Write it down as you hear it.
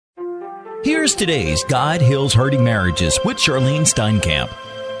Here's today's God Heals Hurting Marriages with Charlene Steinkamp.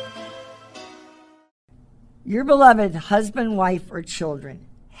 Your beloved husband, wife, or children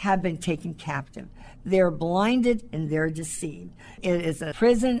have been taken captive. They're blinded and they're deceived. It is a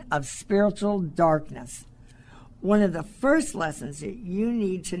prison of spiritual darkness. One of the first lessons that you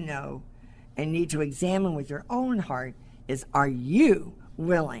need to know and need to examine with your own heart is, are you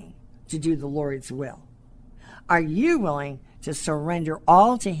willing to do the Lord's will? Are you willing to surrender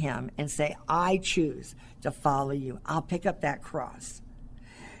all to Him and say, I choose to follow you. I'll pick up that cross.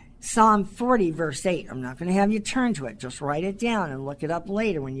 Psalm 40, verse 8. I'm not going to have you turn to it. Just write it down and look it up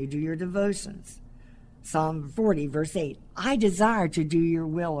later when you do your devotions. Psalm 40, verse 8. I desire to do your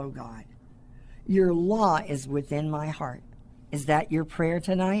will, O God. Your law is within my heart. Is that your prayer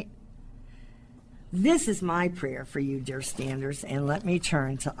tonight? This is my prayer for you, dear standers, and let me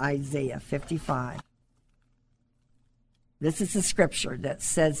turn to Isaiah 55. This is the scripture that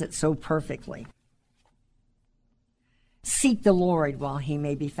says it so perfectly. Seek the Lord while He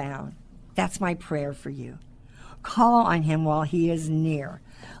may be found. That's my prayer for you. Call on Him while He is near.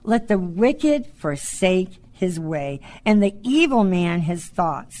 Let the wicked forsake his way, and the evil man his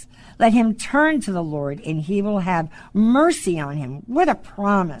thoughts. Let him turn to the Lord, and He will have mercy on him. What a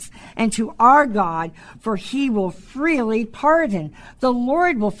promise. And to our God, for He will freely pardon. The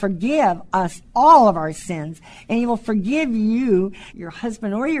Lord will forgive us all of our sins, and He will forgive you, your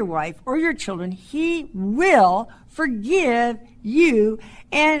husband or your wife or your children. He will forgive you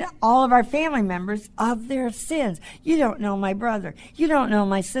and all of our family members of their sins. You don't know my brother. You don't know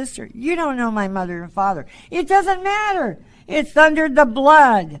my sister. You don't know my mother and father. It doesn't matter. It's under the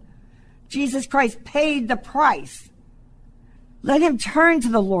blood. Jesus Christ paid the price. Let him turn to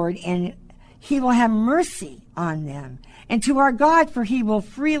the Lord, and He will have mercy on them. And to our God, for He will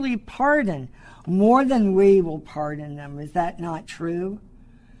freely pardon more than we will pardon them. Is that not true?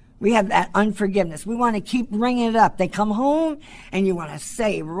 We have that unforgiveness. We want to keep bringing it up. They come home, and you want to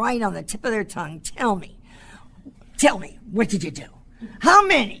say right on the tip of their tongue, tell me, what did you do? How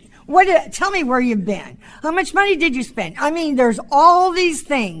many? Tell me where you've been. How much money did you spend? I mean, there's all these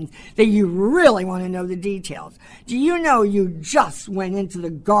things that you really want to know the details. Do you know you just went into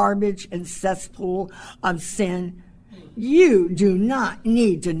the garbage and cesspool of sin? You do not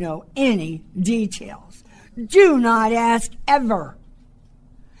need to know any details. Do not ask ever.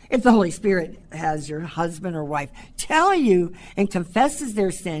 If the Holy Spirit has your husband or wife tell you and confesses their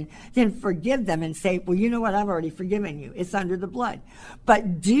sin, then forgive them and say, well, you know what? I've already forgiven you. It's under the blood.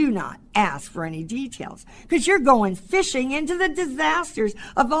 But do not ask for any details, because you're going fishing into the disasters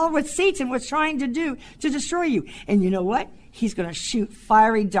of all what Satan was trying to do to destroy you. And you know what? He's going to shoot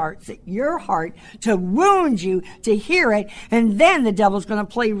fiery darts at your heart to wound you, to hear it, and then the devil's going to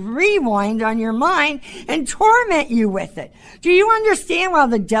play rewind on your mind and torment you with it. Do you understand why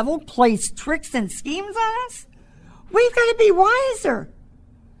the devil plays tricks and schemes on us? We've got to be wiser.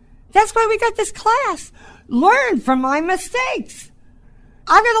 That's why we got this class. Learn from my mistakes.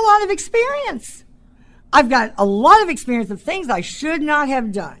 I've got a lot of experience. I've got a lot of experience of things I should not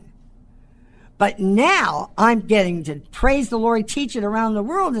have done. But now I'm getting to praise the Lord, teach it around the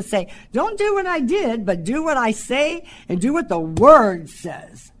world, and say, don't do what I did, but do what I say and do what the Word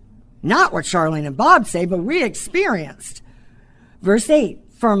says. Not what Charlene and Bob say, but we experienced. Verse 8,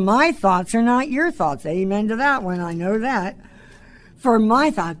 for my thoughts are not your thoughts. Amen to that one, I know that. For my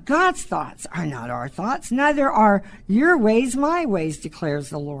thought, God's thoughts are not our thoughts, neither are your ways my ways,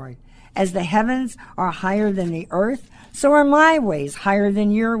 declares the Lord. As the heavens are higher than the earth, so are my ways higher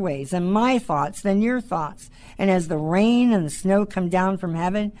than your ways, and my thoughts than your thoughts. And as the rain and the snow come down from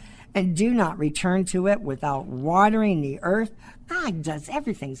heaven, and do not return to it without watering the earth, God does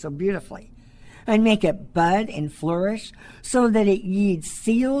everything so beautifully, and make it bud and flourish, so that it yields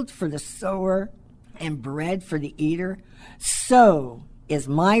seed for the sower and bread for the eater. So is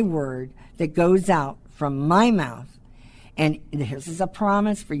my word that goes out from my mouth. And this is a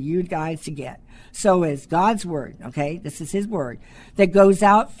promise for you guys to get. So is God's word, okay? This is His word that goes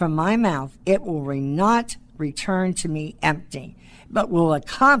out from my mouth. It will not return to me empty, but will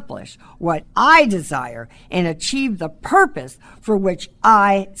accomplish what I desire and achieve the purpose for which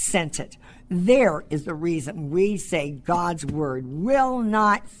I sent it. There is the reason we say God's word will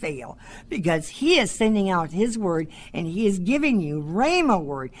not fail, because He is sending out His word, and He is giving you Rhema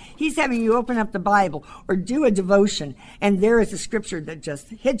word. He's having you open up the Bible or do a devotion, and there is a scripture that just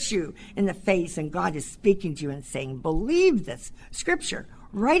hits you in the face, and God is speaking to you and saying, believe this scripture.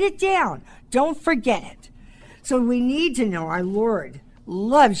 Write it down. Don't forget it. So we need to know our Lord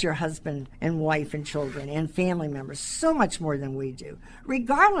loves your husband and wife and children and family members so much more than we do,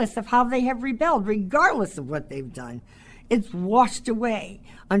 regardless of how they have rebelled, regardless of what they've done. It's washed away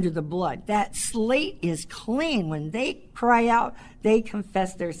under the blood. That slate is clean. When they cry out, they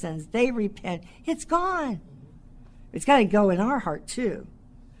confess their sins, they repent, it's gone. It's got to go in our heart too.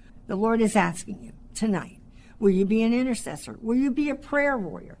 The Lord is asking you tonight, will you be an intercessor? Will you be a prayer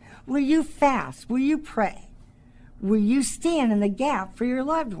warrior? Will you fast? Will you pray? Will you stand in the gap for your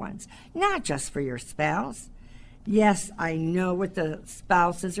loved ones, not just for your spouse? Yes, I know what the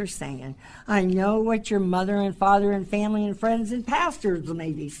spouses are saying. I know what your mother and father and family and friends and pastors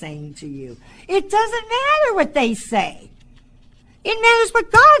may be saying to you. It doesn't matter what they say. It matters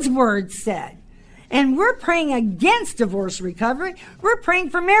what God's word said. And we're praying against divorce recovery. We're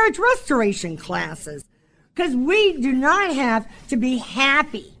praying for marriage restoration classes because we do not have to be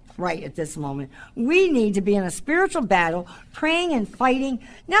happy right at this moment. We need to be in a spiritual battle, praying and fighting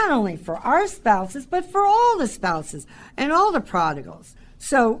not only for our spouses, but for all the spouses and all the prodigals.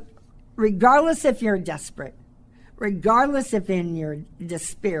 So regardless if you're desperate, regardless if in your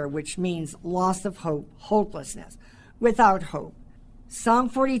despair, which means loss of hope, hopelessness, without hope, Psalm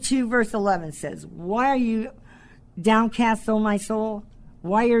 42 verse 11 says, why are you downcast, O my soul?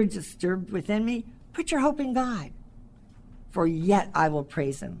 Why are you disturbed within me? Put your hope in God. For yet I will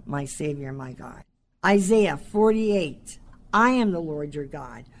praise him, my Savior, my God. Isaiah 48, I am the Lord your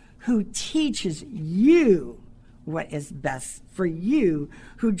God, who teaches you what is best for you,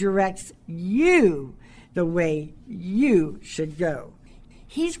 who directs you the way you should go.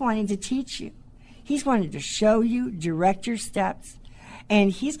 He's wanting to teach you. He's wanting to show you, direct your steps,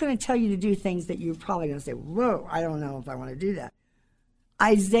 and he's going to tell you to do things that you're probably going to say, whoa, I don't know if I want to do that.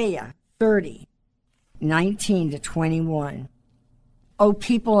 Isaiah 30. 19 to 21. O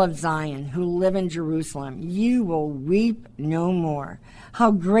people of Zion who live in Jerusalem, you will weep no more.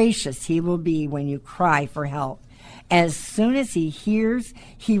 How gracious he will be when you cry for help. As soon as he hears,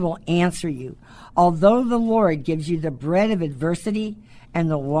 he will answer you. Although the Lord gives you the bread of adversity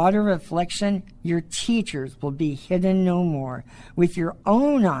and the water of affliction, your teachers will be hidden no more. With your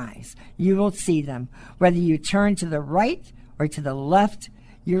own eyes, you will see them. Whether you turn to the right or to the left,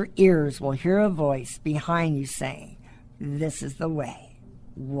 your ears will hear a voice behind you saying, this is the way,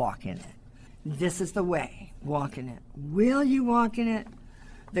 walk in it. This is the way, walk in it. Will you walk in it?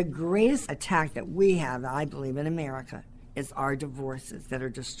 The greatest attack that we have, I believe, in America is our divorces that are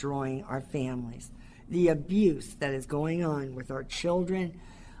destroying our families. The abuse that is going on with our children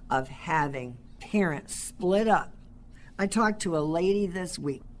of having parents split up. I talked to a lady this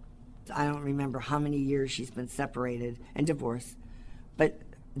week. I don't remember how many years she's been separated and divorced, but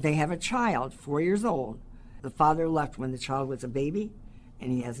they have a child, 4 years old. The father left when the child was a baby,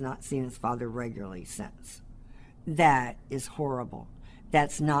 and he has not seen his father regularly since. That is horrible.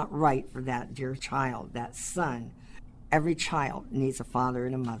 That's not right for that dear child, that son. Every child needs a father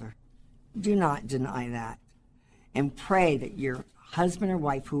and a mother. Do not deny that. And pray that your husband or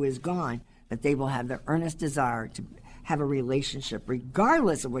wife who is gone, that they will have the earnest desire to have a relationship,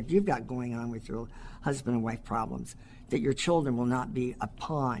 regardless of what you've got going on with your husband and wife problems, that your children will not be a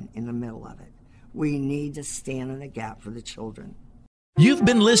pawn in the middle of it. We need to stand in the gap for the children. You've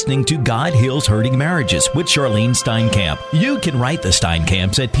been listening to God Heals Hurting Marriages with Charlene Steinkamp. You can write the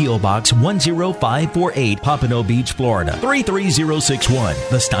Steinkamps at P.O. Box 10548, Pompano Beach, Florida, 33061.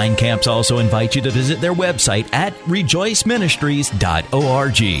 The Steinkamps also invite you to visit their website at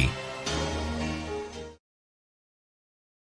rejoiceministries.org.